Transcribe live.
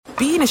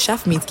being a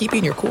chef means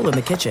keeping your cool in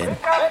the kitchen.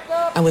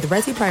 And with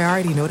Resi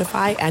Priority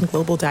Notify and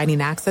Global Dining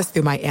Access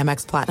through my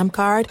Amex Platinum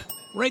card,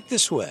 right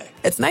this way.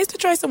 It's nice to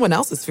try someone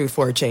else's food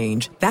for a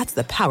change. That's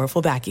the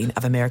powerful backing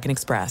of American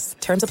Express.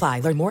 Terms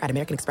apply. Learn more at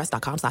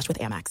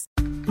americanexpress.com/withAmex.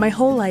 My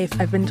whole life,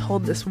 I've been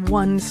told this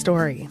one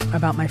story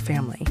about my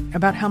family,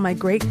 about how my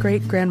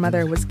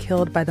great-great-grandmother was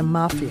killed by the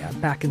mafia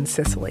back in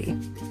Sicily.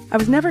 I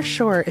was never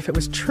sure if it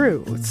was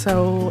true,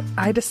 so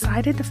I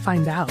decided to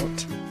find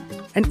out.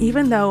 And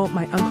even though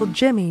my Uncle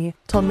Jimmy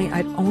told me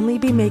I'd only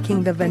be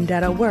making the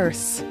vendetta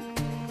worse,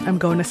 I'm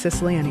going to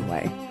Sicily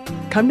anyway.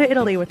 Come to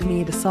Italy with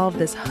me to solve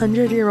this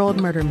 100-year-old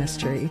murder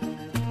mystery.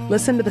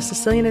 Listen to The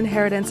Sicilian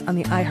Inheritance on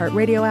the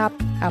iHeartRadio app,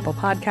 Apple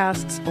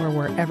Podcasts, or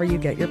wherever you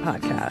get your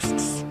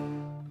podcasts.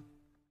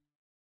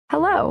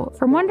 Hello.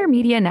 From Wonder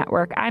Media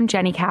Network, I'm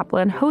Jenny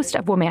Kaplan, host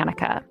of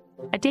Womanica,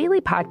 a daily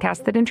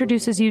podcast that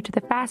introduces you to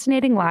the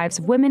fascinating lives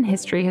of women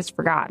history has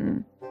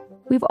forgotten.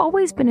 We've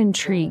always been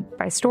intrigued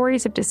by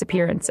stories of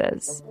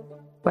disappearances.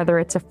 Whether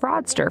it's a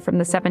fraudster from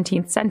the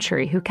 17th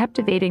century who kept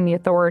evading the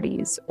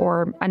authorities,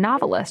 or a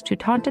novelist who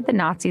taunted the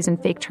Nazis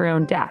and faked her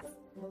own death,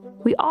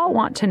 we all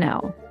want to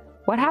know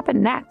what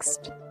happened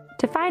next.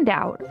 To find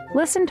out,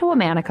 listen to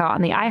Womanica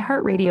on the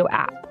iHeartRadio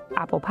app,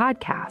 Apple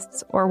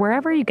Podcasts, or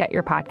wherever you get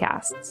your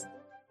podcasts.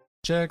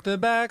 Check the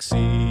back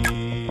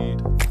seat.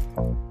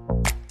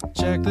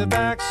 Check the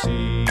back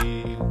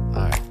seat. All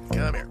right,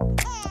 come here.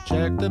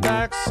 Check the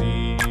back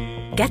seat.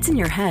 Gets in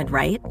your head,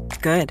 right?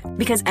 Good.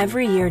 Because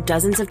every year,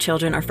 dozens of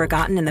children are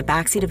forgotten in the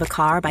backseat of a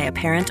car by a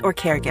parent or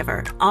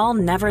caregiver. All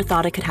never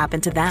thought it could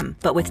happen to them.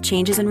 But with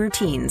changes in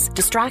routines,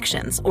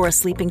 distractions, or a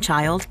sleeping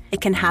child,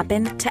 it can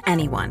happen to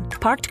anyone.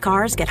 Parked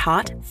cars get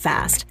hot,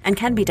 fast, and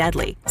can be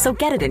deadly. So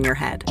get it in your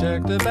head.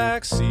 Check the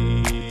back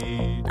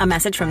seat. A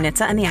message from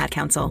NHTSA and the Ad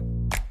Council.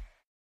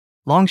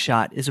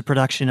 Longshot is a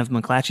production of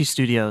McClatchy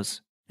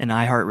Studios and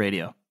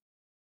iHeartRadio.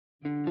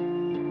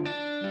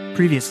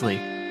 Previously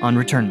on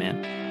Return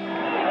Man.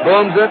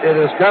 Booms it. It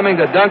is coming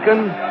to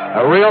Duncan.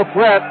 A real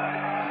threat.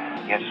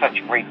 He has such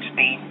great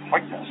speed and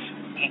quickness.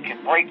 He can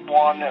break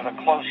one in a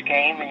close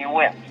game and you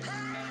win.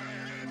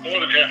 More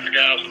than half the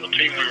guys on the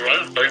team we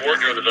run, they work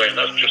during the day, and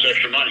that's just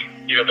extra money.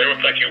 You know, they were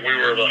thinking we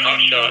were the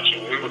hot shots,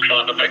 and we were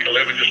trying to make a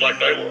living just like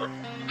they were.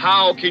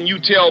 How can you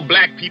tell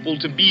black people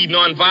to be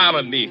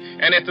nonviolently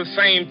and at the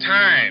same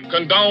time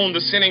condone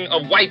the sending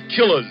of white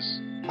killers?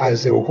 I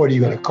said, well, what are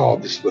you going to call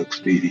this book,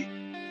 Speedy?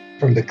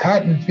 From the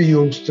cotton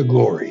fields to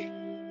glory.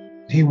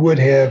 He would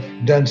have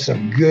done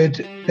some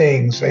good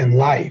things in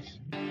life.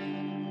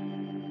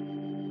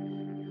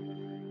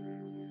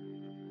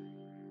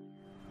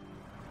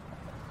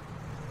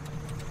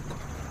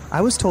 I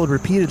was told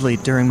repeatedly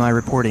during my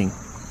reporting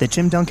that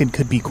Jim Duncan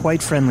could be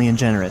quite friendly and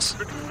generous.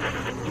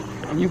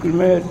 You can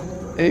imagine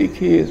 8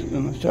 kids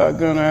and a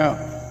shotgun out.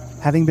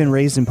 Having been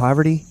raised in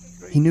poverty,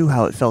 he knew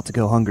how it felt to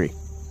go hungry.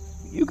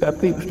 You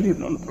got people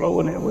sleeping on the floor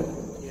in that way.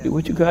 Do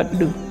what you got to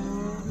do.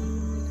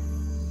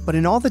 But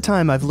in all the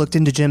time I've looked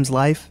into Jim's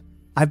life,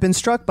 I've been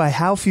struck by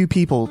how few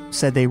people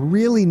said they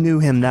really knew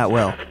him that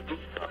well.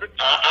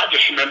 I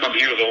just remember him.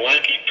 He was a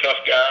lanky, tough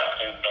guy,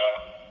 and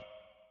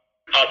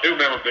I do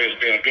remember him as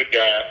being a good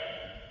guy,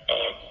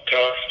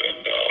 tough,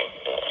 and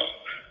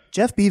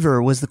Jeff Beaver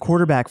was the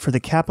quarterback for the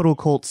Capitol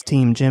Colts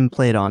team Jim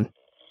played on.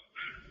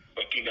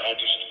 But, you know, I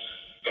just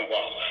don't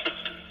wow.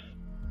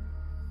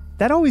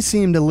 That always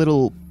seemed a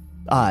little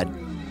odd.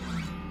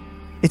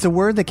 It's a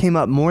word that came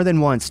up more than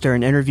once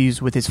during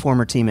interviews with his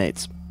former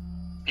teammates.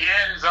 He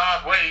had his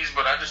odd ways,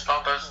 but I just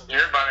thought that's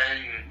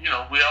everybody, you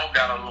know, we all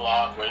got a little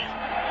odd ways.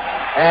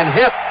 And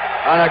hit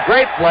on a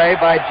great play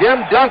by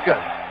Jim Duncan.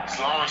 As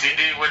long as he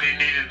did what he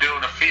needed to do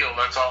in the field,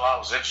 that's all I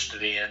was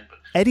interested in.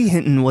 Eddie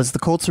Hinton was the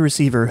Colts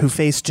receiver who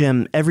faced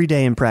Jim every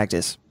day in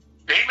practice.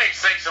 He may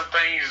say some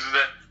things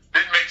that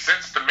didn't make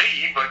sense to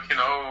me, but, you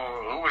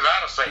know, who was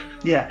I to say?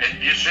 Yeah.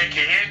 And you shake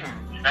your head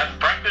and after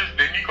practice,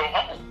 then you go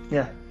home.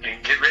 Yeah.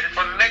 And get ready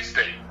for the next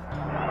day.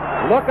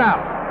 Look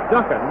out.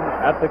 Duncan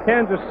at the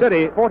Kansas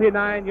City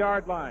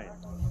 49-yard line.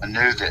 I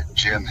knew that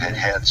Jim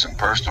had some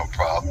personal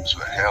problems,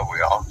 but hell, we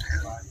all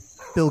did.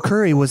 Bill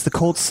Curry was the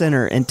Colts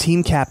center and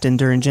team captain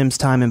during Jim's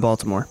time in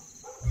Baltimore.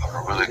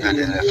 On a really good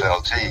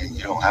NFL team,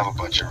 you don't have a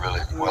bunch of really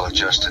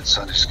well-adjusted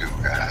Sunday school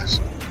guys.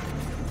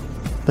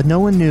 But no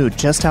one knew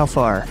just how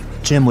far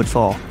Jim would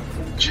fall.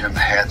 Jim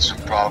had some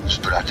problems,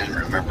 but I didn't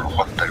remember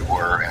what they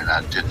were, and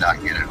I did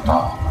not get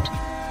involved.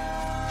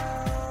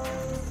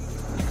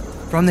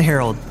 From the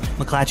Herald,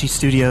 McClatchy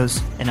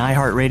Studios, and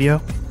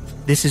iHeartRadio,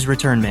 this is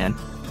Return Man.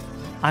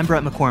 I'm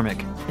Brett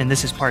McCormick, and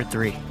this is Part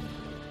 3,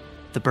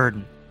 The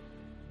Burden.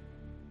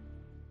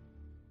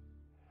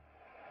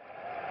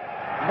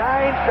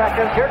 9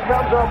 seconds, here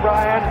comes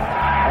O'Brien,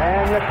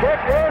 and the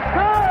kick is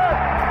good!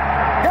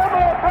 Jim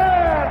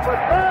O'Brien with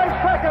 5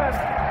 seconds!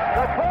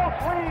 The Colts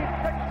lead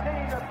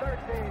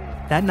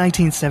 16-13. That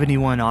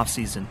 1971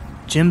 offseason,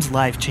 Jim's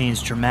life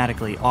changed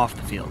dramatically off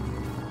the field.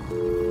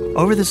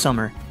 Over the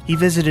summer, he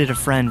visited a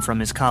friend from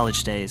his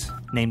college days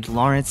named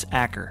Lawrence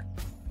Acker,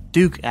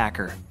 Duke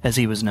Acker, as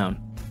he was known.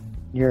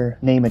 Your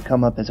name had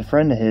come up as a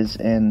friend of his,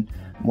 and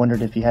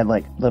Wondered if you had,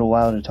 a little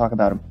while to talk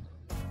about him.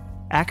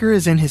 Acker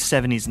is in his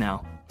 70s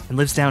now and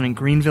lives down in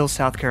Greenville,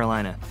 South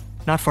Carolina,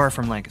 not far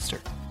from Lancaster.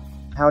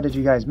 How did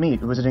you guys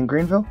meet? Was it in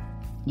Greenville?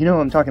 You know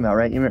what I'm talking about,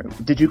 right?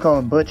 Did you call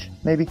him Butch,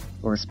 maybe?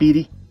 Or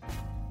Speedy?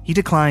 He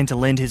declined to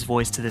lend his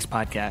voice to this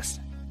podcast,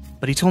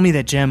 but he told me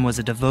that Jim was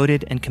a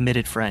devoted and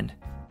committed friend.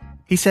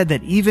 He said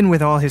that even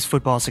with all his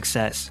football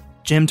success,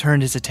 Jim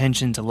turned his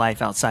attention to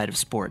life outside of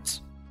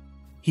sports.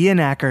 He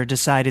and Acker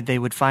decided they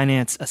would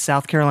finance a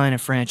South Carolina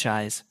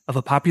franchise of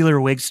a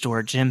popular wig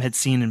store Jim had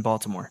seen in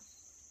Baltimore.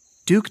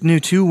 Duke knew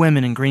 2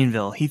 women in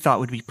Greenville he thought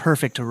would be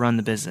perfect to run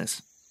the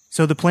business.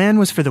 So the plan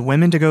was for the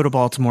women to go to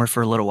Baltimore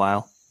for a little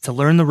while, to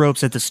learn the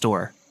ropes at the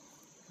store.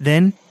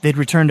 Then, they'd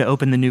return to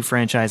open the new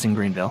franchise in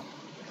Greenville.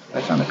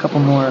 I found a couple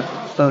more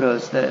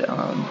photos that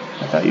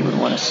I thought you would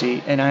want to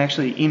see, and I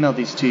actually emailed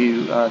these to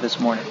you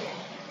this morning.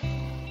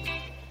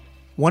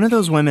 One of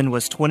those women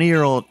was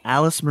 20-year-old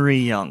Alice Marie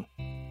Young.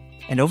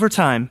 And over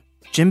time,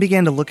 Jim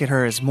began to look at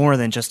her as more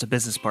than just a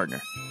business partner.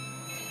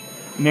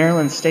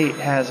 Maryland State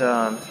has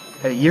a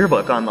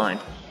yearbook online.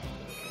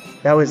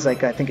 That was I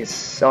think his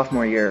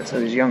sophomore year, so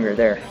he was younger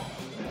there.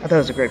 I thought it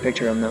was a great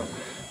picture of him, though.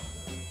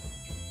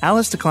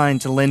 Alice declined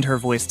to lend her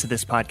voice to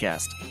this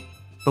podcast,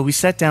 but we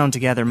sat down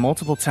together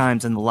multiple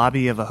times in the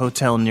lobby of a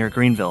hotel near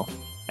Greenville,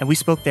 and we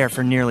spoke there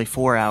for nearly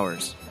 4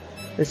 hours.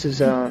 This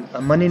is a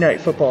Monday Night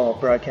Football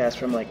broadcast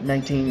from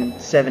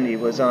 1970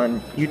 was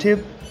on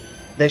YouTube.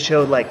 They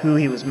showed who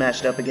he was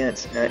matched up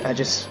against. I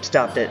just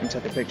stopped it and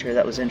took a picture.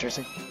 That was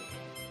interesting.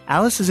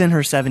 Alice is in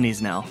her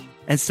 70s now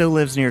and still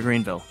lives near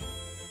Greenville.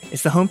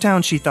 It's the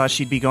hometown she thought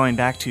she'd be going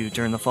back to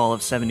during the fall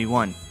of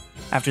 '71,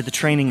 after the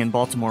training in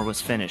Baltimore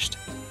was finished.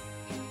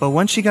 But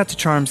once she got to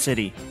Charm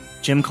City,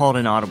 Jim called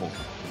an audible.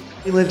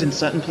 He lived in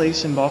Sutton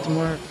Place in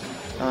Baltimore.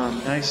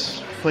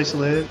 Nice place to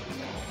live.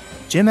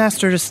 Jim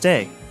asked her to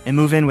stay and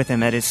move in with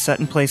him at his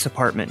Sutton Place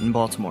apartment in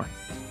Baltimore.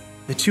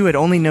 The two had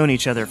only known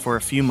each other for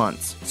a few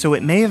months, so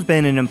it may have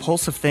been an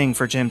impulsive thing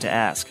for Jim to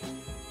ask.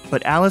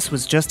 But Alice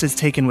was just as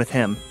taken with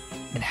him,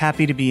 and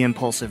happy to be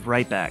impulsive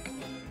right back.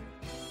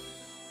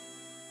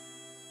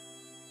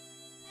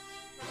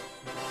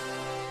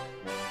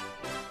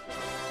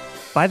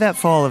 By that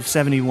fall of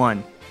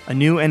 '71, a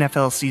new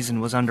NFL season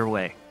was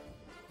underway.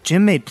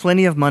 Jim made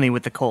plenty of money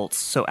with the Colts,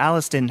 so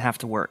Alice didn't have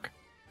to work.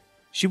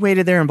 She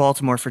waited there in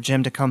Baltimore for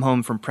Jim to come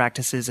home from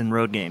practices and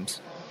road games.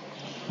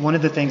 One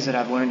of the things that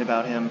I've learned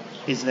about him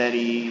is that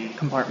he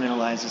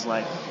compartmentalizes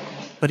life.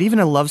 But even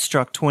a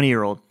love-struck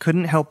 20-year-old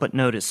couldn't help but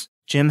notice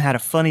Jim had a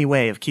funny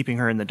way of keeping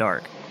her in the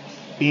dark.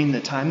 Being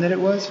the time that it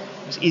was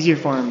easier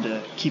for him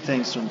to keep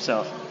things to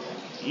himself.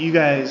 You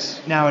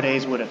guys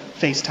nowadays would have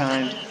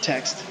FaceTimed,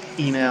 text,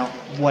 email,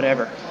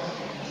 whatever.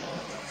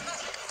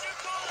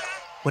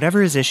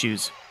 Whatever his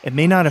issues, it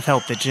may not have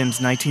helped that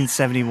Jim's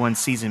 1971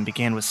 season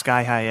began with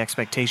sky-high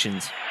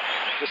expectations.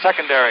 The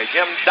secondary,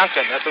 Jim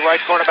Duncan at the right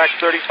cornerback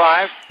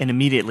 35. And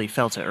immediately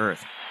fell to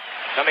earth.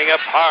 Coming up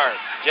hard,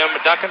 Jim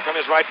Duncan from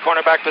his right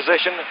cornerback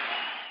position.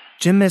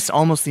 Jim missed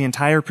almost the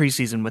entire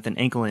preseason with an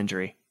ankle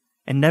injury,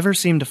 and never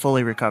seemed to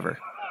fully recover.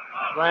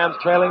 Rams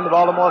trailing the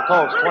Baltimore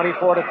Colts,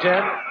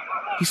 24-10.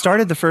 He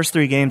started the first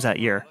 3 games that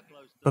year,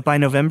 but by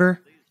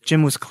November,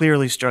 Jim was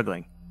clearly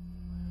struggling.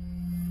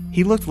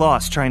 He looked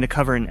lost trying to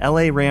cover an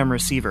LA Ram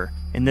receiver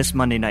in this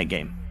Monday night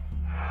game.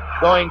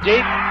 Going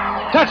deep,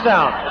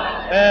 touchdown!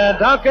 And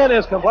Duncan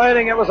is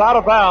complaining it was out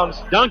of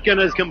bounds. Duncan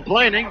is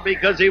complaining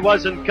because he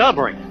wasn't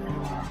covering.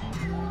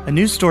 A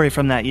news story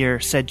from that year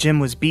said Jim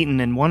was beaten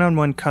in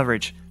one-on-one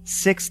coverage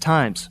 6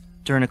 times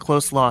during a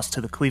close loss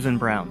to the Cleveland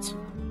Browns.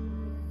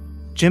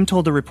 Jim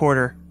told the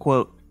reporter,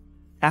 quote,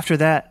 "After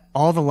that,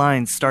 all the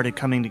lines started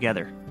coming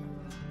together."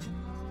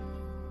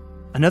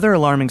 Another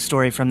alarming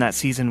story from that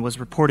season was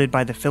reported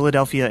by the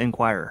Philadelphia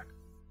Inquirer.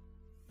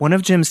 One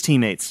of Jim's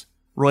teammates,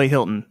 Roy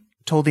Hilton,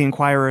 told the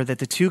Inquirer that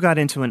the two got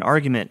into an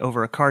argument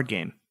over a card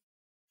game.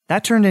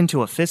 That turned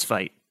into a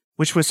fistfight,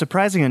 which was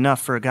surprising enough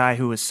for a guy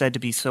who was said to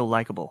be so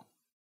likable.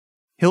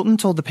 Hilton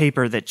told the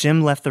paper that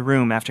Jim left the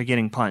room after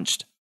getting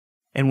punched,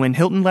 and when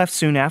Hilton left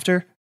soon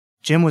after,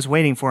 Jim was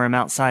waiting for him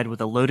outside with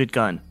a loaded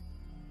gun.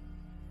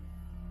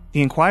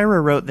 The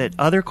Inquirer wrote that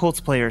other Colts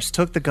players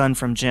took the gun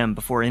from Jim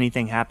before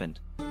anything happened.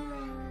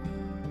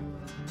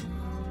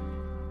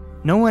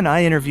 No one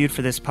I interviewed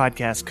for this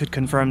podcast could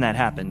confirm that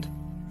happened,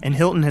 and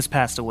Hilton has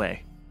passed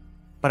away.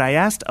 But I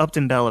asked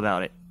Upton Bell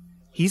about it.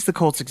 He's the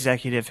Colts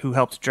executive who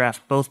helped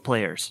draft both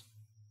players.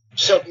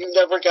 So you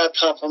never got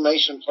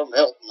confirmation from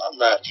Hilton on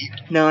that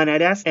either? No, and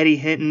I'd asked Eddie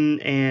Hinton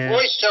and...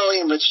 Roy's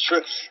telling him it's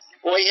true.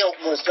 Roy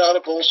Hilton was not a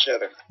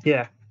bullshitter.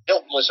 Yeah.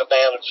 Hilton was a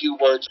man of few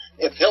words.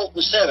 If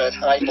Hilton said it,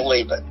 I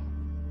believe it.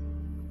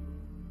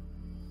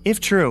 If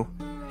true,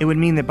 it would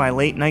mean that by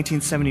late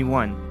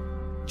 1971,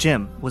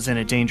 Jim was in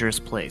a dangerous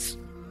place.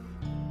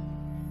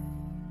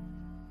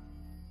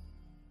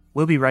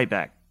 We'll be right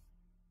back.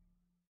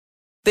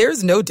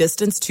 There's no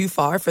distance too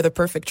far for the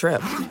perfect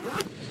trip.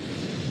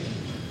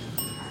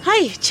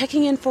 Hi,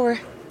 checking in for...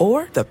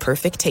 Or the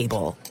perfect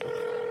table.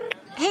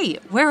 Hey,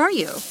 where are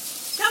you?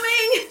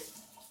 Coming!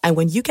 And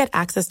when you get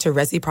access to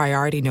Resi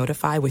Priority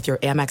Notify with your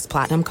Amex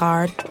Platinum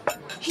card...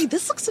 Hey,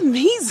 this looks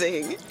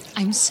amazing.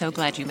 I'm so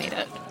glad you made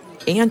it.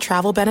 And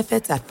travel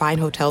benefits at fine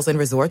hotels and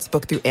resorts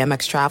booked through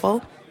Amex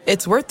Travel,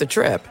 it's worth the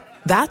trip.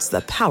 That's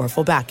the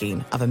powerful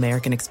backing of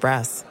American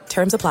Express.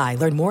 Terms apply.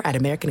 Learn more at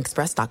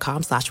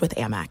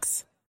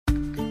americanexpress.com/withAmex.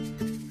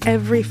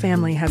 Every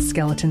family has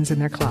skeletons in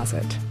their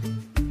closet.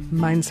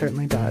 Mine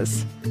certainly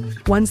does.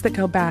 Ones that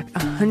go back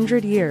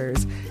 100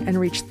 years and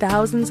reach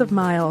thousands of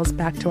miles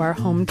back to our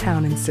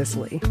hometown in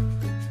Sicily.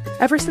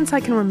 Ever since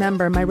I can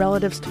remember, my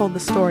relatives told the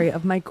story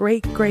of my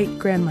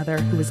great-great-grandmother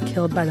who was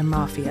killed by the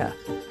mafia.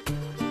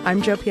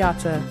 I'm Jo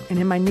Piazza, and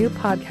in my new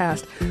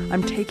podcast,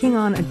 I'm taking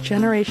on a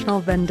generational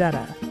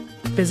vendetta,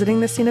 visiting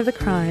the scene of the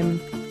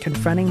crime,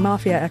 confronting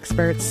mafia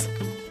experts,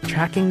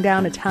 tracking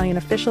down Italian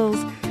officials,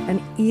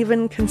 and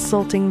even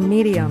consulting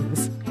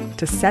mediums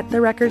to set the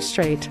record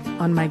straight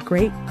on my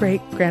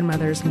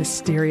great-great-grandmother's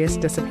mysterious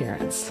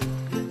disappearance.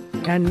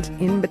 And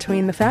in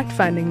between the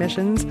fact-finding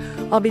missions,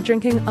 I'll be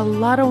drinking a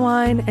lot of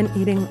wine and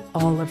eating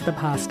all of the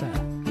pasta.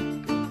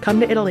 Come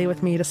to Italy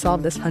with me to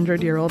solve this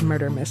 100-year-old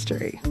murder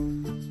mystery.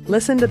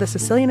 Listen to The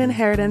Sicilian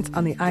Inheritance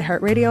on the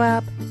iHeartRadio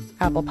app,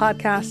 Apple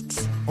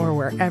Podcasts, or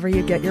wherever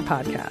you get your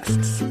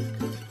podcasts.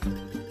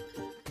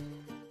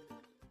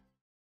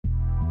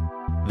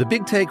 The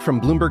Big Take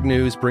from Bloomberg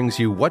News brings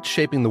you what's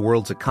shaping the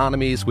world's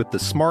economies with the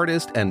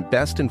smartest and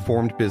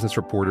best-informed business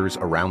reporters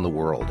around the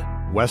world.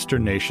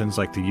 Western nations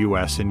like the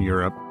U.S. and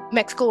Europe.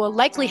 Mexico will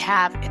likely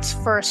have its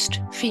first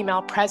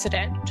female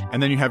president.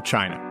 And then you have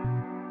China.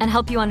 And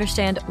help you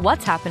understand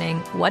what's happening,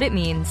 what it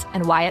means,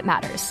 and why it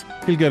matters.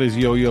 He'll get his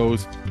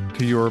yo-yos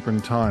to Europe in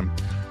time.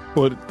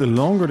 But the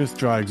longer this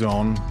drags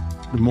on,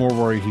 the more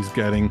worried he's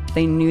getting.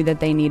 They knew that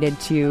they needed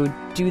to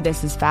do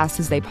this as fast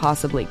as they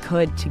possibly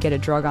could to get a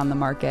drug on the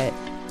market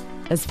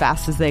as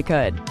fast as they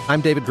could.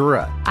 I'm David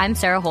Gura. I'm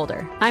Sarah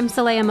Holder. I'm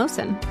Saleha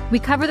Mohsen. We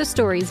cover the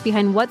stories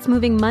behind what's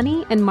moving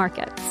money and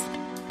markets.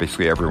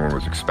 Basically, everyone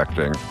was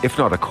expecting, if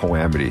not a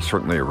calamity,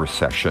 certainly a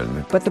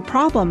recession. But the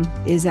problem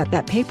is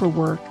that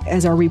paperwork,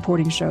 as our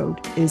reporting showed,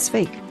 is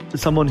fake.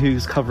 As someone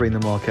who's covering the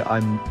market,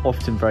 I'm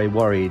often very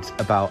worried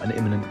about an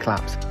imminent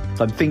collapse.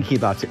 So I'm thinking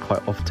about it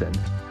quite often.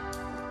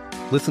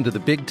 Listen to The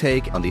Big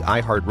Take on the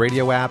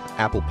iHeartRadio app,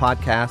 Apple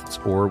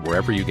Podcasts, or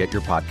wherever you get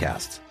your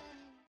podcasts.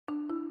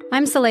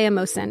 I'm Saleha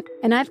Mohsen,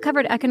 and I've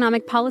covered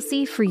economic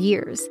policy for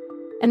years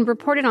and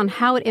reported on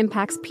how it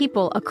impacts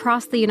people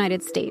across the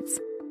United States.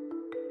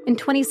 In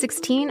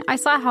 2016, I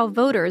saw how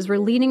voters were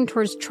leaning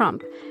towards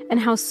Trump and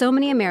how so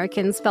many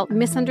Americans felt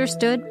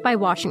misunderstood by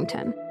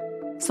Washington.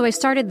 So I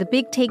started The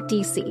Big Take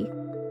DC.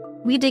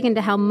 We dig into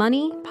how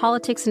money,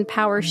 politics, and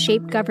power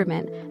shape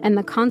government and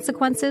the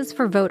consequences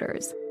for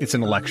voters. It's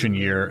an election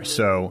year,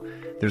 so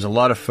there's a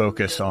lot of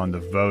focus on the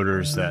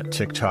voters that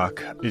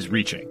TikTok is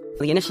reaching.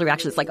 The initial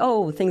reaction is like,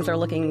 oh, things are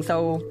looking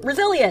so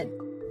resilient.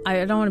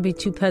 I don't want to be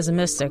too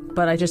pessimistic,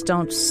 but I just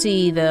don't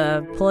see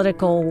the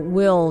political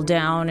will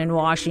down in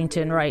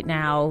Washington right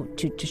now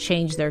to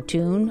change their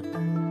tune.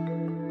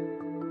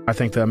 I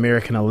think the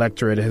American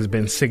electorate has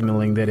been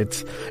signaling that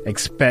it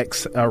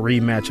expects a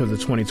rematch of the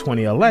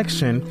 2020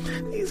 election.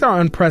 These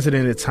are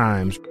unprecedented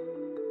times.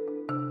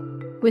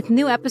 With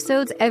new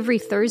episodes every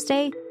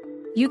Thursday,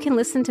 you can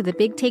listen to The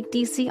Big Take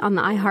DC on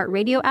the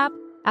iHeartRadio app,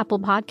 Apple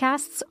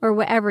Podcasts, or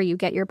wherever you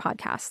get your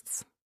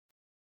podcasts.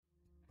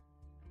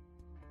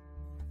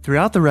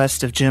 Throughout the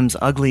rest of Jim's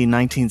ugly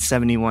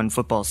 1971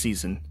 football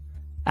season,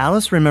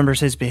 Alice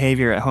remembers his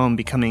behavior at home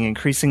becoming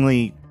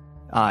increasingly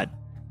odd.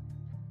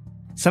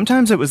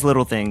 Sometimes it was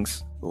little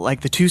things,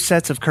 like the 2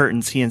 sets of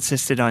curtains he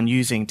insisted on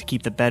using to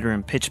keep the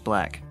bedroom pitch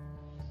black.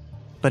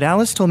 But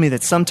Alice told me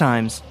that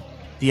sometimes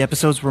the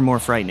episodes were more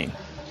frightening.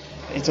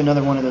 It's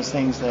another one of those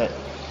things that,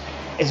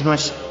 as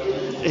much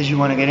as you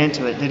want to get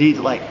into it, did he,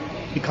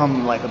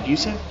 become,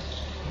 abusive?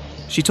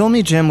 She told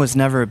me Jim was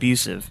never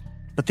abusive,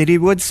 but that he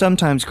would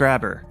sometimes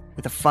grab her,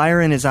 with a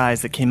fire in his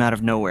eyes that came out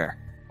of nowhere.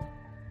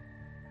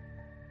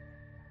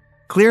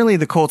 Clearly,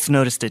 the Colts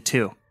noticed it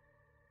too.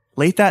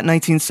 Late that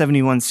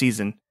 1971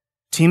 season,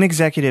 team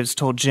executives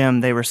told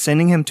Jim they were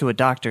sending him to a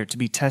doctor to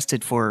be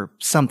tested for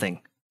something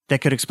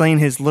that could explain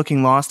his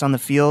looking lost on the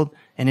field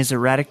and his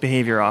erratic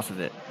behavior off of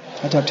it.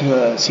 I talked to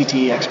a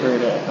CTE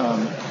expert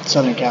at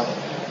Southern Cal,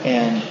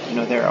 and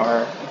there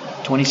are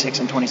 26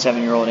 and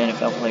 27-year-old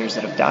NFL players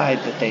that have died,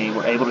 but they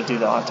were able to do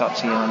the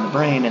autopsy on the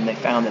brain, and they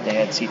found that they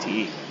had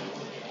CTE.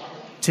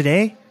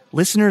 Today,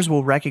 listeners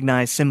will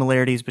recognize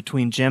similarities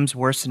between Jim's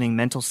worsening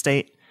mental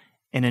state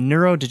and a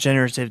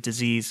neurodegenerative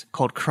disease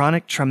called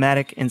chronic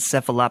traumatic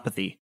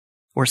encephalopathy,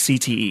 or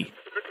CTE.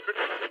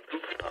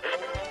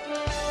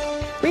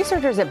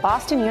 Researchers at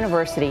Boston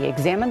University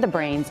examined the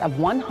brains of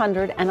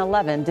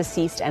 111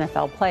 deceased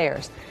NFL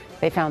players.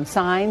 They found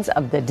signs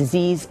of the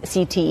disease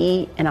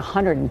CTE in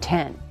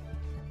 110.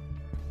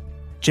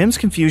 Jim's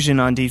confusion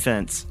on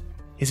defense,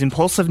 his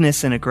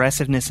impulsiveness and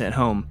aggressiveness at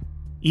home,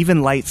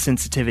 even light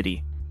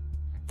sensitivity,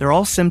 they're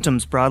all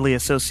symptoms broadly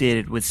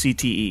associated with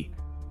CTE,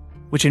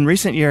 which in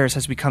recent years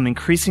has become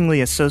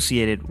increasingly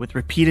associated with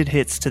repeated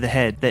hits to the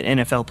head that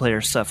NFL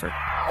players suffer.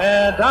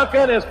 And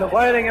Duncan is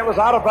complaining it was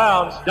out of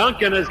bounds.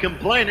 Duncan is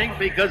complaining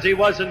because he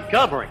wasn't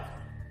covering.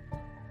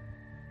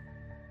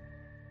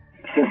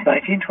 Since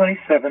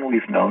 1927,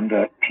 we've known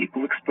that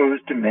people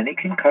exposed to many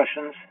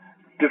concussions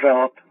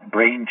develop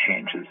brain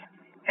changes.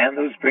 And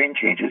those brain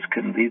changes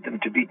can lead them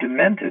to be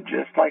demented,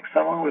 just like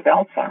someone with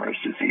Alzheimer's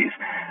disease,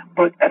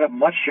 but at a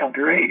much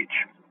younger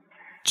age.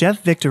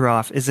 Jeff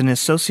Victoroff is an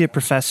associate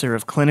professor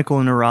of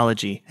clinical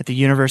neurology at the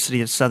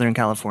University of Southern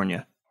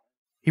California.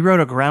 He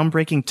wrote a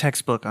groundbreaking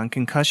textbook on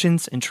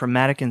concussions and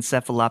traumatic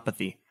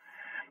encephalopathy.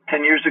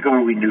 10 years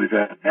ago, we knew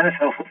that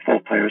NFL football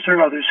players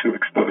or others who were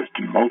exposed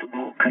to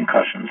multiple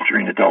concussions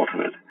during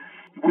adulthood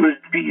would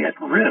be at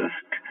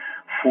risk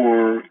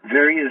for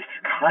various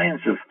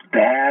kinds of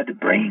bad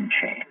brain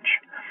change.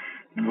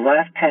 In the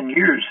last 10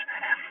 years,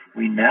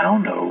 we now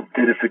know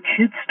that if a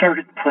kid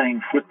started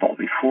playing football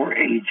before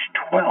age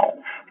 12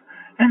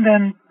 and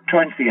then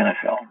joins the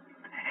NFL,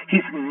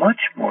 he's much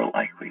more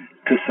likely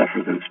to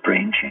suffer those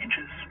brain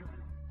changes.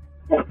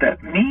 What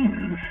that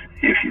means,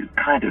 if you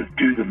kind of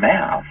do the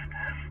math,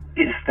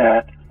 is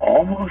that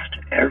almost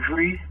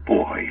every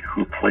boy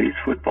who plays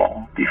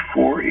football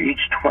before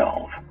age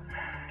 12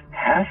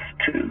 has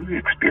to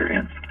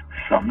experience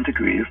some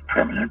degree of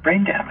permanent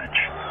brain damage.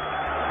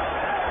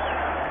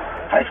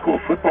 High school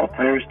football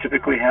players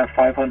typically have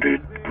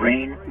 500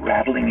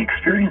 brain-rattling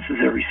experiences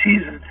every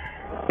season.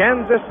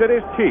 Kansas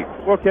City's Chiefs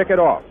will kick it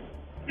off.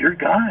 Your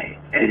guy,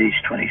 at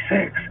age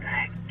 26,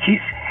 he's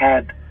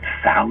had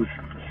thousands.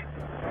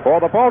 For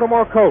the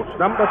Baltimore Colts,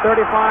 number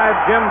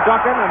 35, Jim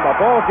Duncan, and the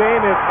ball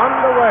game is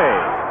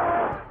underway.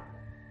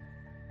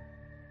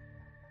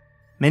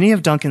 Many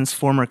of Duncan's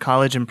former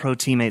college and pro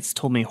teammates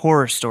told me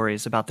horror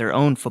stories about their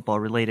own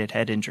football-related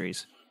head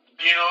injuries.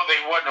 You know,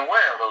 they wasn't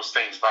aware of those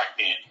things back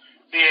then.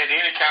 If he had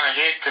any kind of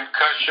head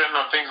concussion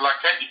or things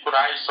like that, you put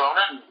ice on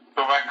it and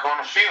go back on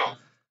the field.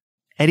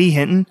 Eddie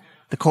Hinton,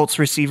 the Colts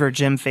receiver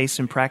Jim faced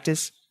in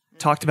practice,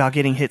 talked about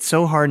getting hit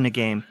so hard in a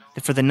game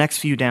that for the next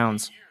few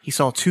downs, he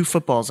saw 2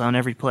 footballs on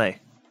every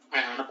play.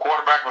 When the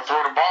quarterback would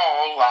throw the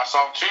ball, I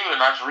saw 2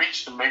 and I just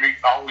reached and maybe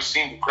always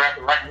seemed to grab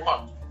the right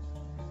one.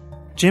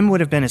 Jim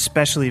would have been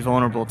especially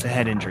vulnerable to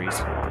head injuries.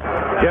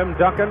 Jim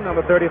Duncan,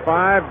 number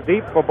 35,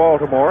 deep for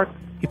Baltimore.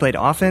 He played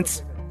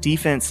offense,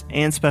 defense,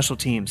 and special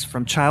teams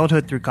from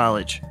childhood through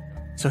college,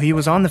 so he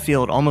was on the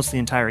field almost the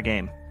entire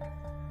game.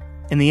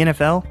 In the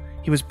NFL,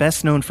 he was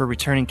best known for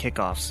returning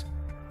kickoffs,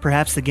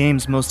 perhaps the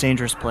game's most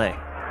dangerous play.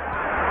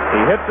 He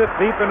hits it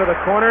deep into the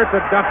corner to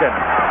Duncan.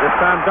 This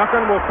time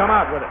Duncan will come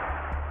out with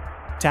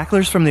it.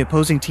 Tacklers from the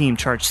opposing team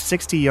charged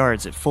 60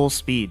 yards at full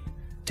speed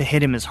to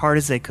hit him as hard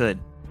as they could.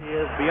 He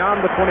is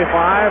beyond the 25,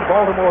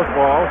 Baltimore's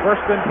ball,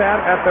 first and 10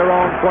 at their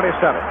own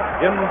 27.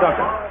 Jim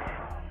Duncan.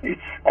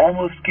 It's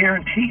almost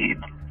guaranteed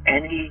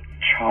any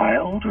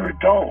child or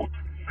adult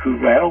who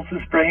rattles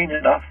his brain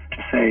enough to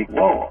say,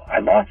 whoa, I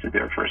lost it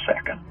there for a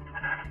second,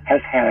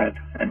 has had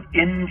an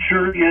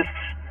injurious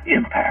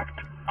impact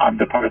on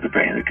the part of the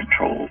brain that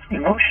controls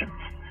emotions.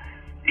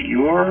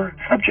 Your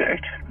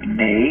subject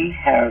may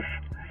have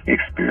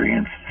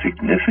experienced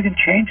significant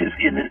changes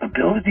in his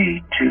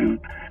ability to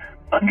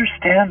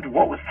understand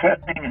what was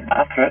threatening and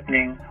not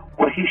threatening,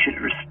 what he should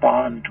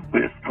respond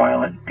with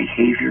violent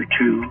behavior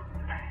to,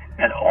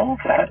 and all of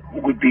that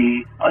would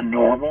be a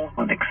normal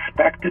and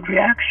expected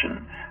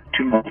reaction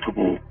to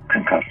multiple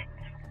concussions.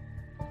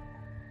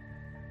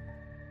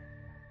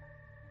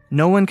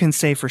 No one can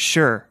say for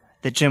sure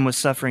that Jim was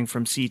suffering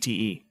from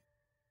CTE.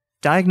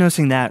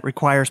 Diagnosing that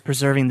requires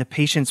preserving the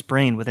patient's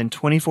brain within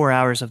 24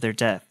 hours of their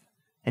death,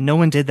 and no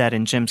one did that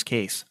in Jim's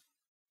case.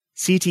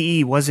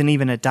 CTE wasn't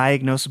even a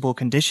diagnosable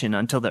condition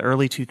until the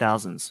early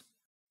 2000s.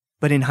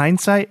 But in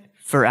hindsight,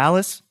 for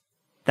Alice,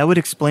 that would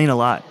explain a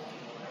lot.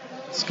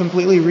 It's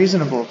completely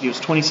reasonable. He was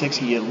 26,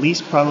 he at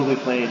least probably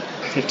played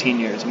 15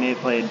 years. He may have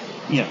played,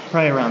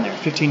 probably around there,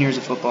 15 years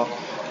of football.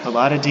 A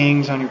lot of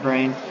dings on your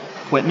brain.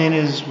 Equipment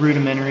is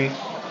rudimentary.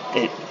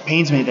 It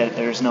pains me that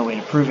there's no way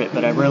to prove it,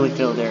 but I really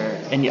feel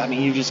there, and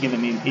you've just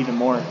given me even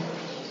more.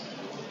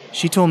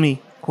 She told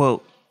me,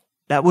 quote,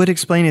 that would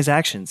explain his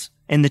actions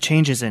and the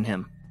changes in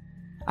him.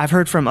 I've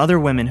heard from other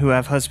women who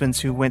have husbands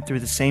who went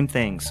through the same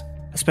things,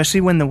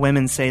 especially when the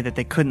women say that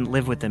they couldn't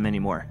live with them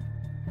anymore.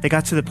 They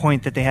got to the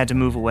point that they had to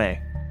move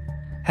away.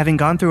 Having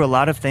gone through a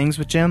lot of things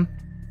with Jim,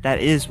 that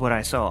is what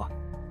I saw.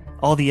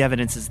 All the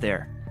evidence is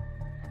there.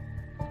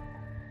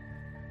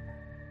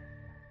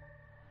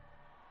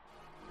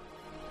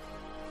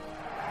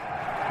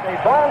 The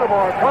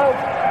Baltimore Colts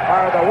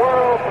are the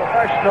world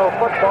professional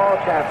football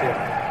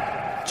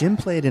champions. Jim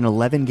played in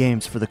 11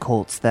 games for the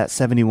Colts that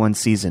 71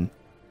 season,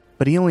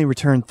 but he only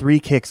returned 3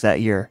 kicks that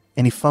year,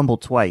 and he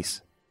fumbled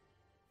twice.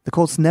 The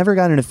Colts never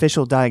got an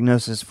official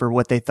diagnosis for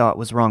what they thought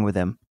was wrong with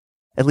him,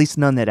 at least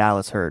none that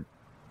Alice heard.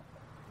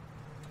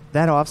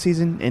 That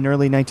offseason, in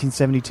early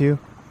 1972,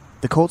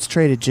 the Colts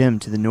traded Jim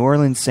to the New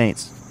Orleans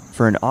Saints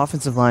for an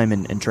offensive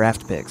lineman and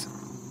draft picks.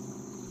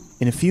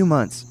 In a few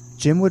months,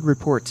 Jim would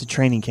report to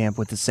training camp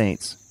with the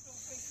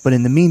Saints, but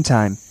in the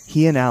meantime,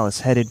 he and Alice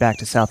headed back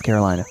to South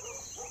Carolina.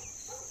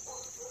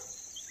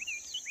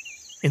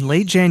 In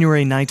late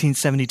January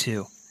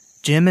 1972,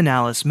 Jim and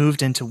Alice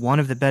moved into one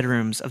of the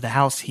bedrooms of the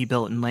house he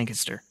built in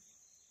Lancaster.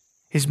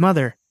 His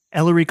mother,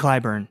 Ellery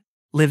Clyburn,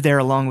 lived there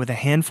along with a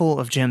handful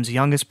of Jim's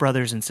youngest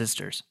brothers and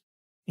sisters,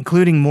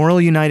 including Morrill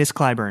Unitas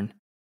Clyburn,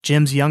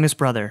 Jim's youngest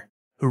brother,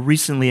 who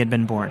recently had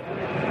been born.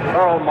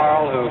 Earl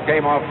Morrill, who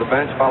came off the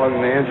bench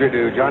following the injury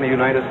to Johnny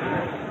Unitas.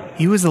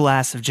 He was the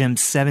last of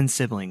Jim's 7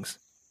 siblings.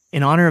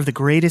 In honor of the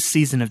greatest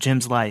season of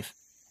Jim's life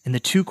and the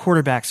 2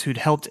 quarterbacks who'd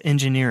helped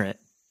engineer it,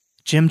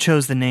 Jim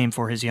chose the name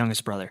for his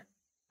youngest brother.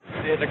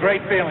 It's a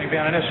great feeling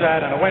being on this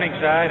side, on the winning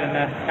side, and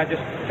I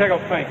just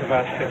tickled pink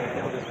about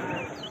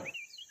it.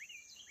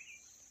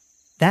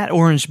 That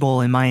Orange Bowl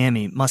in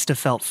Miami must have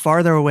felt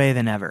farther away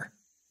than ever.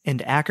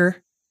 And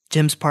Acker,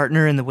 Jim's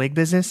partner in the wig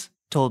business,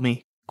 told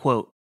me,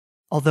 quote,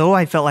 "Although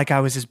I felt like I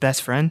was his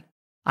best friend,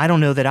 I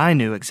don't know that I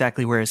knew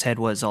exactly where his head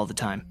was all the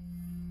time."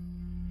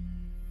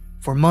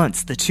 For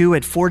months, the two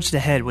had forged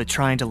ahead with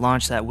trying to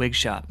launch that wig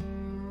shop.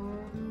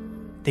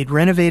 They'd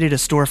renovated a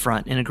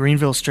storefront in a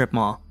Greenville strip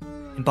mall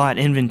and bought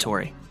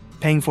inventory,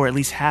 paying for at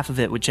least half of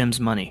it with Jim's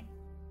money.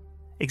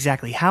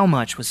 Exactly how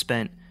much was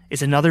spent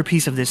is another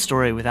piece of this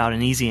story without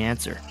an easy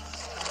answer.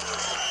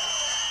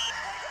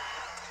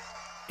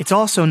 It's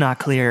also not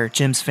clear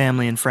Jim's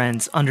family and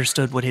friends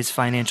understood what his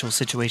financial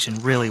situation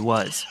really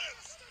was,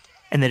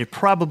 and that it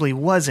probably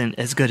wasn't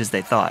as good as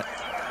they thought.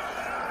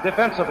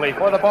 Defensively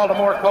for the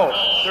Baltimore Colts,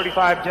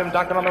 35 Jim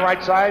Duncan on the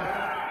right side.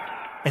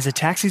 As a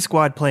taxi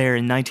squad player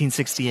in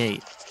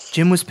 1968,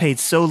 Jim was paid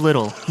so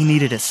little he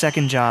needed a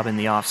second job in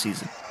the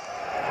offseason.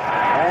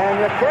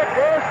 And the kick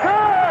is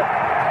good!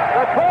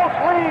 The Colts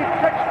lead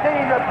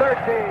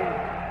 16-13.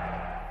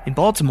 In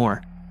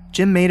Baltimore,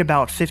 Jim made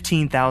about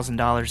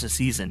 $15,000 a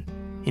season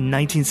in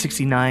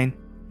 1969,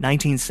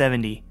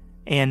 1970,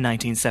 and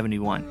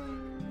 1971.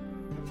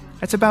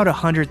 That's about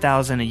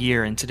 $100,000 a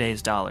year in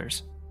today's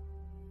dollars.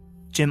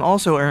 Jim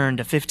also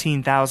earned a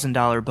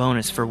 $15,000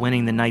 bonus for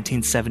winning the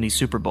 1970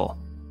 Super Bowl.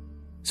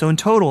 So in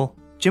total,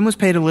 Jim was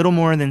paid a little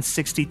more than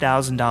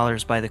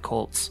 $60,000 by the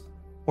Colts,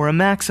 or a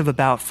max of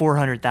about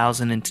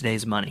 $400,000 in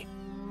today's money.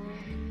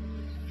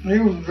 He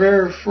was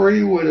very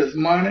free with his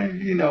money.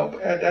 You know,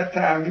 at that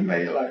time he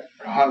made like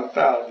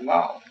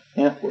 $100,000,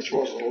 which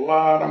was a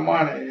lot of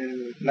money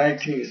in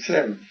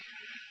 1970.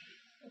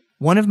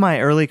 One of my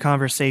early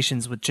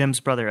conversations with Jim's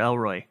brother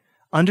Elroy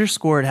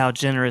underscored how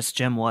generous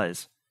Jim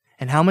was,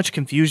 and how much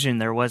confusion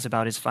there was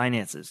about his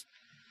finances.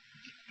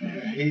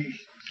 He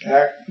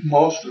acted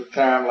most of the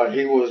time like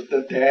he was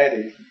the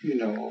daddy, you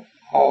know,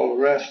 all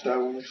the rest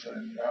of us.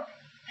 And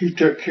he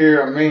took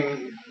care of me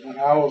when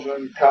I was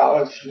in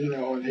college, you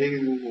know, and he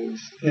was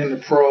in the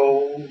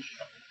pros.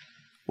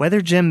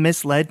 Whether Jim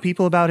misled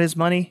people about his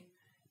money,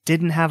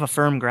 didn't have a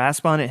firm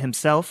grasp on it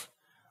himself,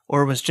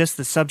 or was just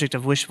the subject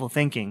of wishful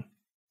thinking,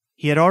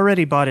 he had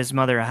already bought his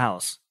mother a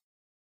house.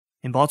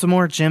 In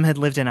Baltimore, Jim had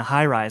lived in a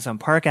high-rise on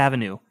Park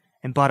Avenue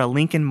and bought a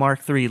Lincoln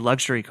Mark III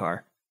luxury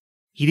car.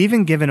 He'd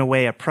even given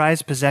away a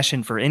prized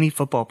possession for any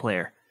football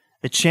player,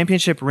 the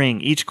championship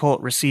ring each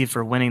Colt received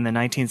for winning the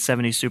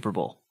 1970 Super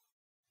Bowl.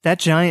 That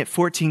giant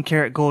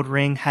 14-karat gold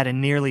ring had a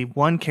nearly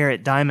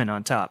 1-carat diamond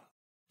on top,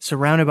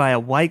 surrounded by a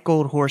white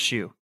gold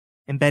horseshoe,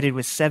 embedded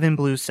with 7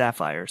 blue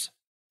sapphires.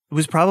 It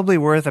was probably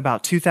worth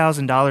about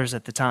 $2,000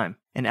 at the time,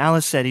 and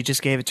Alice said he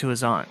just gave it to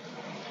his aunt.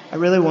 I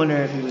really wonder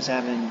if he was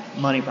having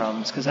money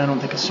problems, because I don't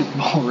think a Super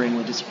Bowl ring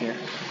would disappear.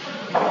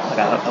 Like,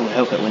 I would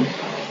hope it wouldn't.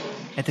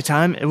 At the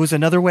time, it was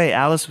another way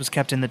Alice was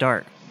kept in the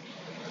dark.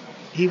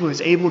 He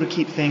was able to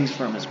keep things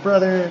from his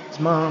brother,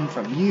 his mom,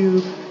 from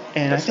you,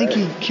 and I think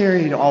he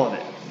carried all of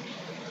it.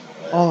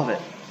 All of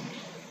it.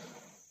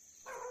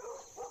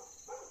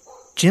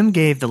 Jim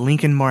gave the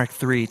Lincoln Mark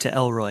III to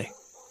Elroy,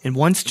 and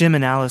once Jim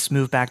and Alice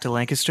moved back to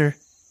Lancaster,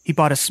 he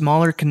bought a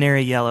smaller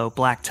canary yellow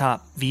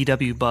blacktop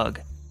VW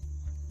Bug.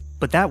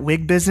 But that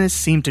wig business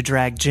seemed to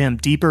drag Jim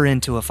deeper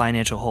into a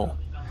financial hole.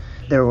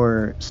 There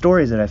were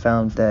stories that I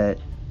found that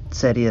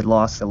said he had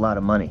lost a lot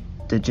of money.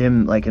 Did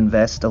Jim,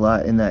 invest a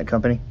lot in that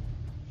company?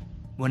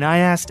 When I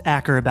asked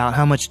Acker about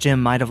how much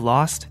Jim might have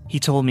lost, he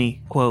told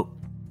me, quote,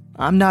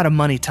 "I'm not a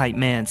money-type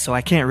man, so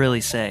I can't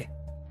really say.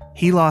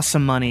 He lost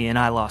some money and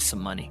I lost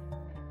some money."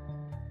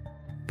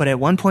 But at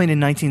one point in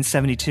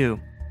 1972,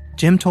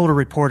 Jim told a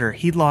reporter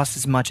he'd lost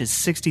as much as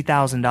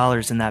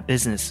 $60,000 in that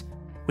business,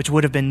 which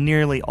would have been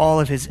nearly all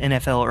of his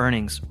NFL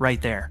earnings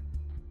right there.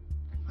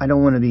 I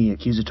don't want to be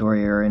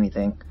accusatory or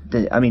anything.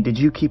 Did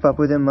you keep up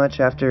with him much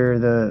after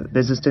the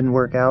business didn't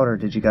work out, or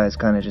did you guys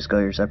kind of just go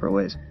your separate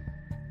ways?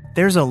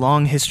 There's a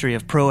long history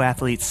of pro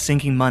athletes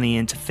sinking money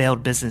into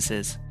failed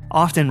businesses,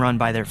 often run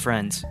by their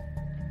friends.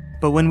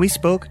 But when we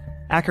spoke,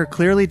 Acker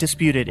clearly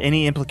disputed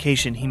any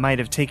implication he might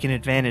have taken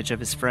advantage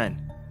of his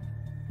friend.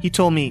 He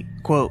told me,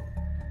 quote,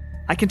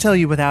 "I can tell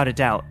you without a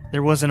doubt,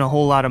 there wasn't a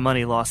whole lot of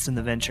money lost in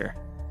the venture.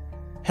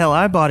 Hell,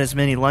 I bought as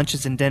many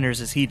lunches and dinners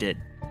as he did."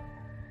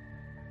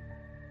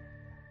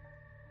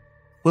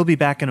 We'll be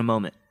back in a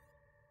moment.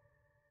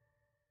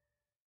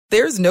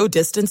 There's no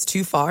distance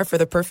too far for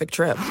the perfect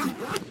trip.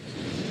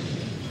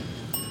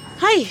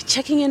 Hi,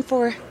 checking in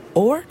for...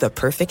 Or the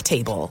perfect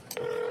table.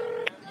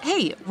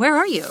 Hey, where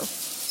are you?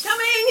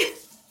 Coming!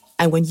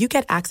 And when you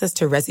get access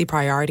to Resi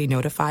Priority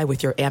Notify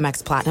with your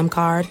Amex Platinum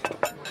card...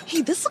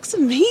 Hey, this looks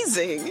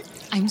amazing.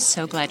 I'm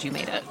so glad you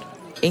made it.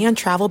 And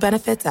travel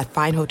benefits at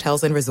fine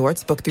hotels and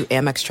resorts booked through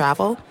Amex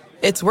Travel,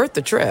 it's worth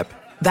the trip.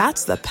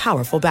 That's the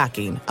powerful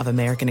backing of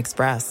American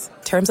Express.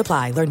 Terms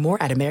apply. Learn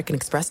more at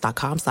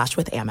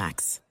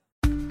americanexpress.com/withAmex.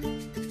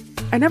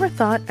 I never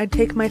thought I'd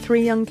take my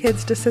 3 young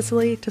kids to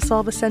Sicily to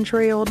solve a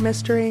century-old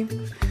mystery.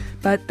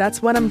 But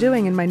that's what I'm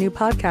doing in my new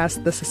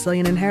podcast, The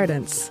Sicilian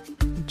Inheritance.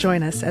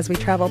 Join us as we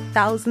travel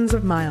thousands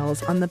of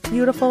miles on the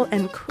beautiful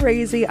and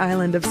crazy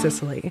island of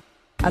Sicily,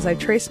 as I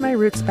trace my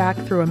roots back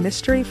through a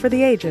mystery for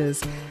the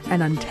ages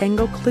and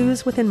untangle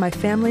clues within my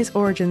family's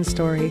origin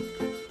story,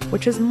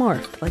 which has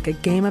morphed like a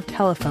game of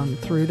telephone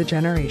through the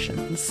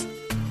generations.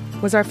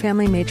 Was our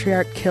family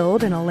matriarch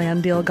killed in a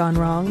land deal gone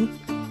wrong?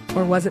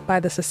 Or was it by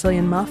the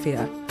Sicilian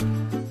mafia?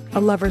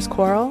 A lover's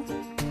quarrel?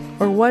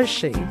 Or was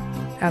she,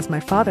 as my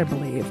father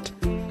believed,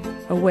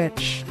 a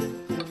witch?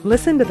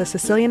 Listen to The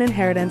Sicilian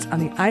Inheritance on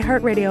the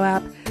iHeartRadio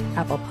app,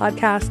 Apple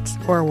Podcasts,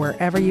 or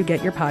wherever you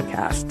get your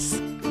podcasts.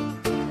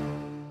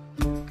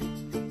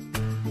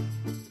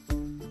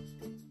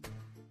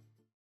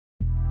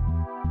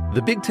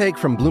 The Big Take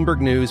from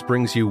Bloomberg News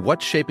brings you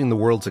what's shaping the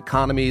world's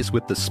economies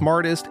with the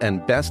smartest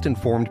and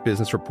best-informed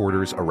business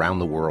reporters around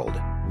the world.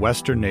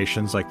 Western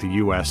nations like the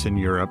U.S. and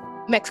Europe.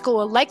 Mexico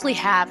will likely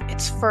have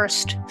its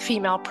first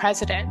female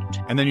president.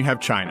 And then you have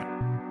China.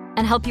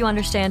 And help you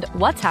understand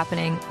what's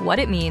happening, what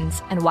it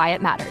means, and why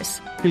it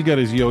matters. He'll get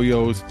his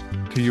yo-yos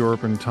to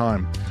Europe in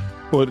time.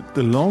 But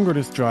the longer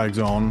this drags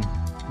on,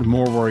 the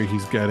more worry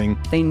he's getting.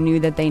 They knew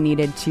that they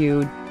needed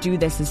to do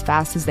this as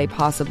fast as they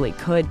possibly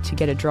could to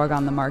get a drug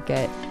on the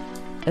market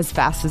as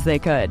fast as they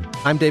could.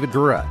 I'm David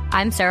Gura.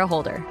 I'm Sarah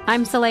Holder.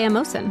 I'm Saleha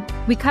Mohsen.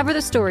 We cover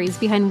the stories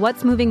behind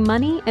what's moving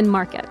money and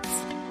markets.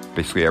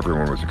 Basically,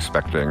 everyone was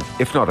expecting,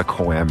 if not a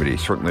calamity,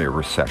 certainly a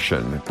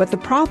recession. But the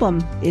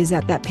problem is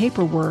that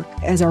paperwork,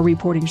 as our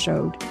reporting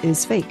showed,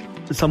 is fake.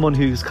 As someone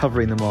who's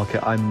covering the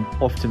market, I'm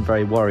often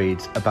very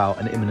worried about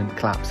an imminent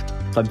collapse.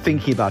 I'm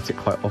thinking about it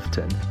quite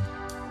often.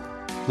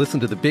 Listen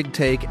to The Big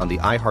Take on the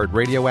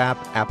iHeartRadio app,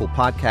 Apple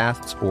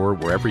Podcasts, or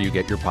wherever you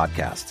get your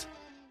podcasts.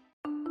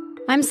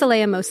 I'm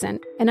Saleha Mohsen,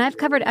 and I've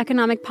covered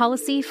economic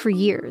policy for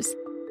years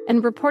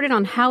and reported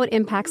on how it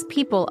impacts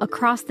people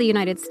across the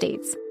United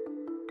States.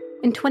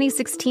 In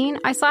 2016,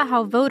 I saw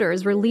how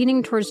voters were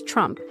leaning towards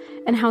Trump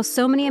and how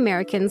so many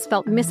Americans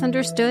felt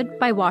misunderstood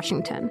by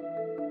Washington.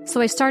 So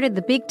I started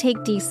The Big Take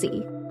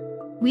DC.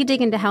 We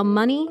dig into how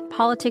money,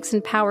 politics,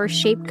 and power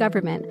shape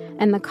government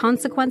and the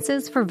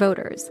consequences for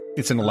voters.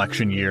 It's an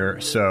election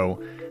year,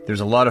 so there's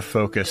a lot of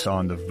focus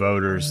on the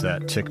voters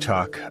that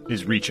TikTok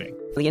is reaching.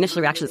 The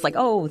initial reaction is like,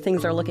 oh,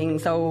 things are looking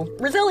so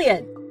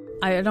resilient.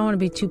 I don't want to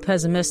be too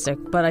pessimistic,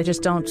 but I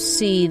just don't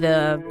see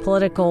the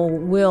political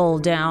will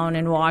down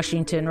in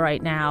Washington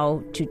right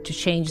now to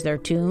change their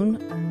tune.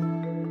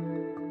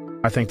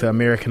 I think the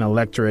American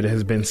electorate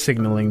has been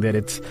signaling that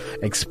it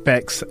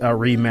expects a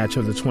rematch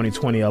of the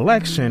 2020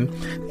 election.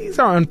 These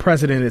are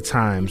unprecedented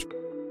times.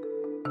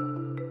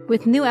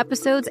 With new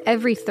episodes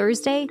every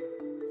Thursday,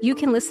 you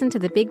can listen to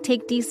The Big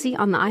Take DC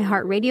on the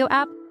iHeartRadio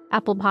app,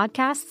 Apple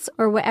Podcasts,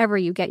 or wherever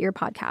you get your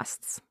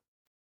podcasts.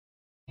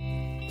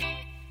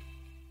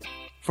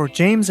 For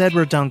James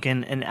Edward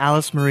Duncan and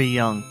Alice Marie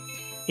Young,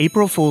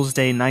 April Fool's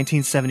Day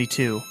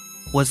 1972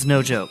 was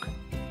no joke.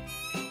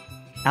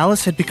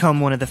 Alice had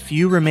become one of the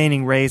few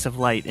remaining rays of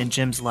light in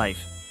Jim's life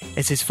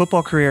as his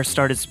football career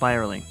started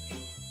spiraling.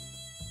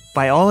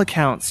 By all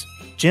accounts,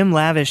 Jim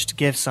lavished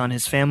gifts on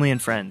his family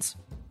and friends,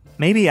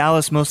 maybe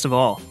Alice most of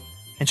all,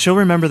 and she'll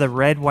remember the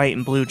red, white,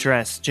 and blue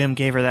dress Jim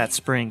gave her that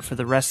spring for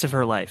the rest of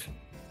her life.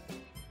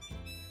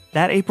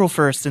 That April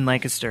 1st in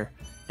Lancaster,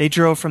 they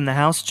drove from the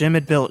house Jim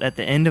had built at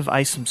the end of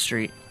Isom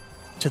Street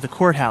to the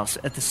courthouse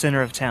at the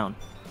center of town.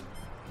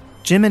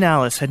 Jim and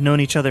Alice had known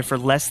each other for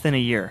less than a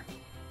year.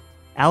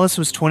 Alice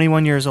was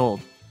 21 years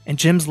old, and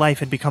Jim's life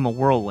had become a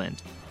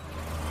whirlwind.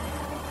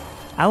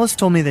 Alice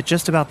told me that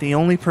just about the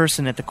only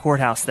person at the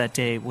courthouse that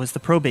day was the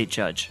probate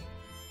judge.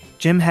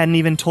 Jim hadn't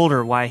even told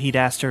her why he'd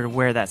asked her to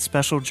wear that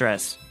special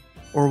dress,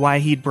 or why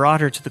he'd brought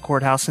her to the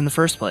courthouse in the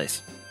first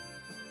place.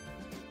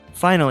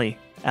 Finally,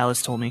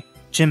 Alice told me,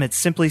 Jim had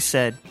simply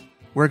said,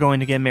 "We're going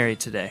to get married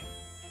today."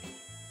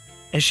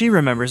 As she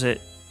remembers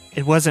it,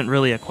 it wasn't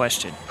really a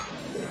question.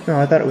 No,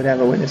 I thought it would have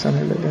a witness on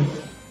her, but then...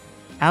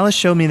 Alice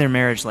showed me their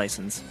marriage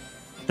license.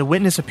 The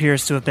witness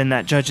appears to have been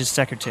that judge's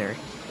secretary.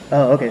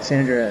 Oh, okay,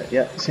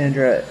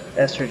 Sandra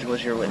Estridge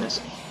was your witness.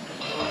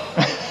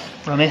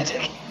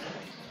 Romantic.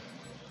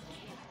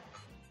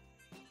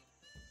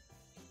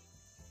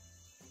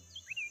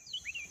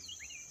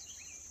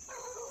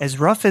 As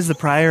rough as the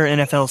prior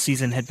NFL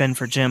season had been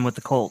for Jim with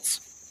the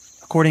Colts,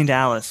 according to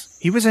Alice,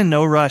 he was in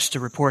no rush to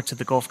report to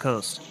the Gulf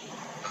Coast.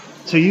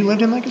 So you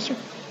lived in Lancaster?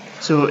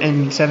 So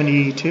in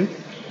 72?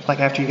 Like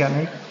after you got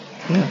married?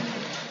 Yeah.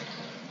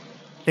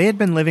 They had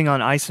been living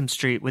on Isom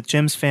Street with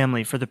Jim's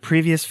family for the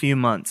previous few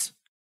months,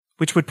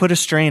 which would put a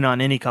strain on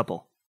any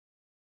couple.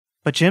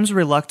 But Jim's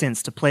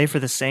reluctance to play for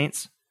the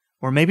Saints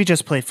or maybe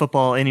just play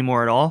football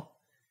anymore at all,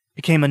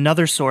 became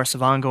another source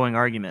of ongoing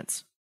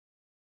arguments.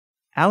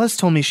 Alice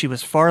told me she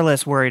was far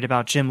less worried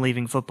about Jim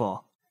leaving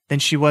football than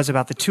she was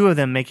about the two of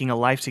them making a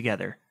life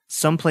together,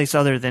 someplace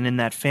other than in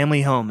that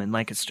family home in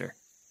Lancaster.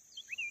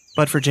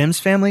 But for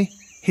Jim's family,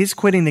 his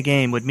quitting the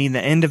game would mean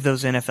the end of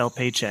those NFL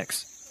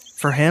paychecks,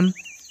 for him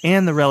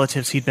and the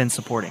relatives he'd been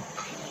supporting.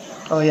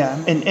 Oh yeah,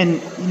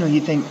 and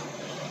you think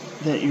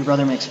that your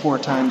brother makes 4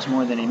 times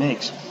more than he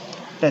makes.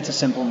 That's a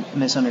simple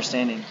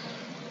misunderstanding.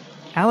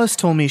 Alice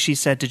told me she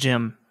said to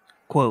Jim,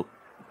 quote,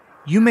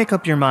 "You make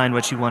up your mind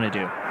what you want to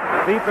do.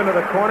 Deep into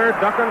the corner,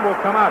 Duncan will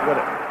come out with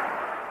it.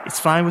 It's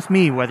fine with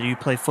me whether you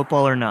play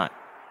football or not,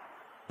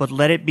 but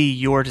let it be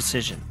your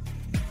decision."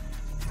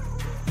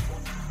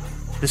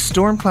 The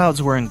storm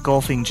clouds were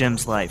engulfing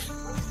Jim's life,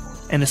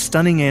 and a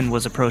stunning end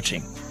was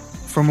approaching,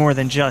 for more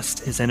than just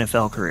his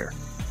NFL career.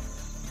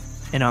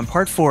 And on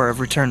part 4 of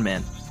Return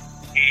Man,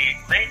 he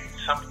made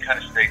some kind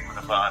of statement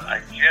about, "I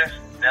just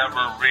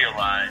never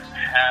realized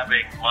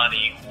having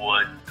money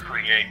would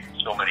create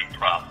so many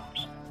problems."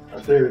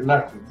 There's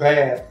nothing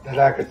bad that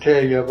I could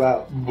tell you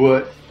about,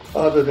 but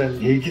other than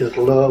he just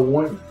loved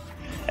women.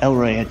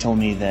 Elroy had told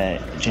me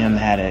that Jim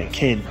had a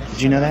kid.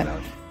 Did you know that?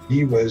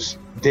 He was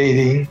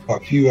dating a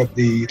few of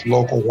the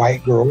local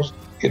white girls.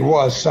 It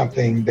was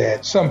something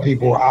that some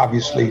people were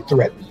obviously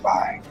threatened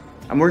by.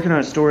 I'm working on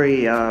a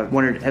story.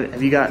 Wondered,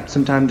 have you got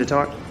some time to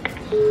talk?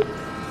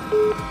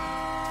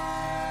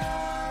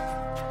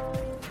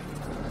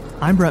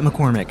 I'm Brett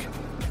McCormick.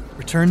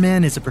 Return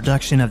Man is a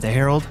production of The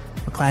Herald,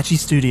 McClatchy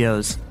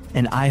Studios,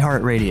 and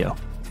iHeartRadio.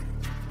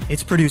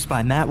 It's produced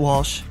by Matt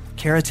Walsh,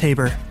 Kara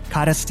Tabor,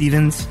 Kata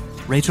Stevens,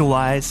 Rachel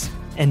Wise,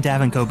 and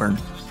Davin Coburn.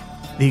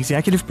 The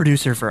executive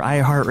producer for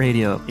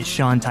iHeartRadio is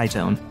Sean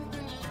Titone.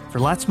 For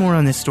lots more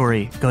on this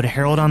story, go to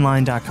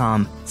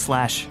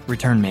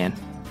heraldonline.com/returnman.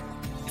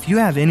 If you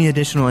have any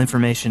additional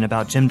information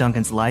about Jim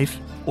Duncan's life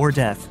or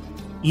death,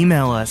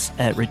 email us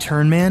at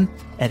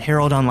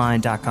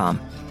returnman@heraldonline.com.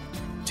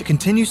 To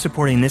continue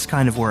supporting this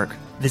kind of work,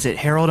 visit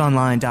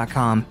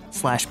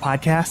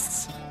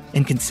heraldonline.com/podcasts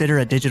and consider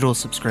a digital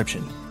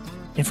subscription.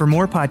 And for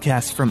more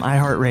podcasts from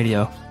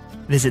iHeartRadio,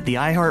 visit the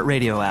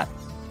iHeartRadio app,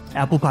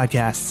 Apple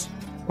Podcasts,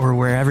 or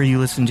wherever you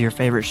listen to your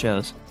favorite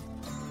shows.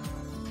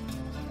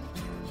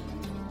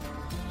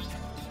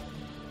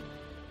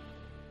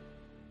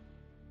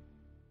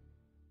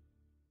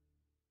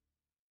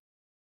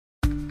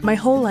 My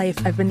whole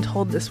life, I've been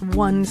told this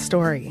one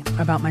story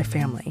about my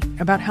family,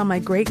 about how my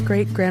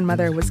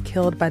great-great-grandmother was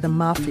killed by the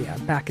mafia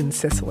back in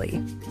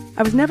Sicily.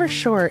 I was never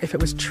sure if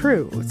it was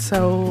true,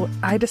 so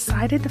I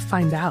decided to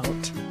find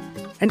out.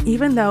 And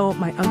even though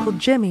my Uncle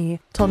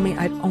Jimmy told me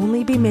I'd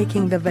only be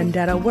making the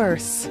vendetta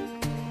worse,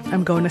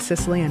 I'm going to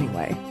Sicily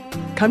anyway.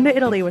 Come to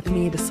Italy with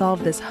me to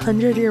solve this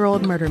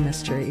 100-year-old murder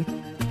mystery.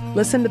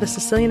 Listen to The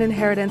Sicilian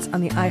Inheritance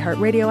on the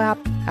iHeartRadio app,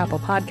 Apple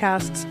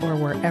Podcasts, or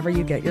wherever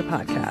you get your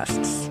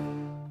podcasts.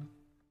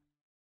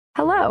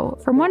 Hello,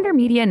 from Wonder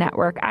Media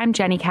Network, I'm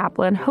Jenny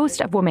Kaplan,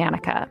 host of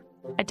Womanica,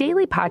 a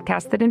daily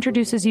podcast that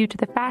introduces you to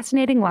the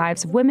fascinating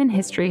lives of women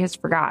history has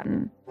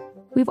forgotten.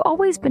 We've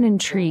always been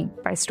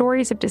intrigued by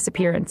stories of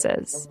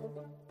disappearances,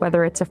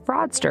 whether it's a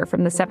fraudster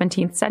from the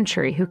 17th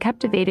century who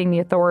kept evading the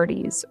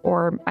authorities,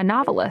 or a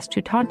novelist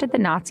who taunted the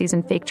Nazis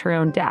and faked her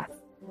own death.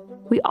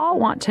 We all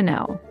want to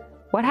know,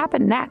 what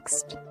happened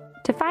next?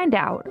 To find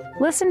out,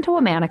 listen to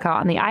Womanica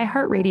on the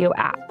iHeartRadio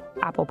app,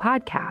 Apple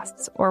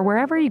Podcasts, or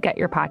wherever you get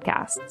your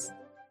podcasts.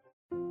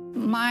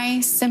 My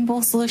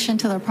simple solution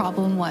to the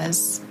problem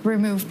was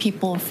remove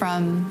people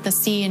from the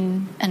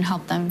scene and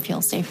help them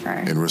feel safer.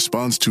 In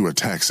response to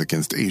attacks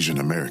against Asian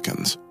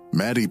Americans,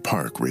 Maddie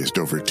Park raised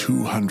over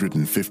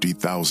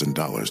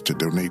 $250,000 to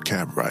donate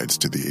cab rides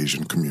to the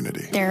Asian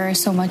community. There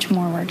is so much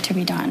more work to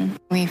be done.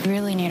 We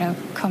really need to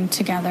come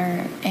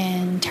together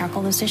and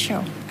tackle this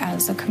issue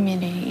as a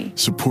community.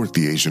 Support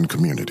the Asian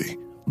community.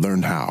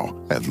 Learn how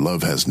at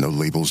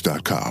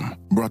lovehasnolabels.com.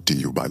 Brought to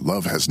you by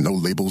Love Has No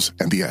Labels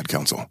and the Ad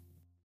Council.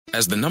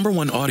 As the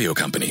 #1 audio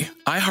company,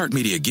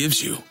 iHeartMedia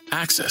gives you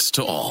access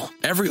to all.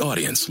 Every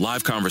audience,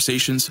 live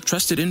conversations,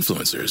 trusted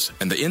influencers,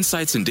 and the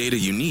insights and data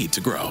you need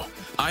to grow.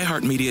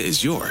 iHeartMedia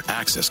is your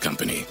access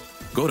company.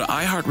 Go to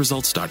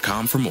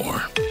iHeartResults.com for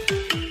more.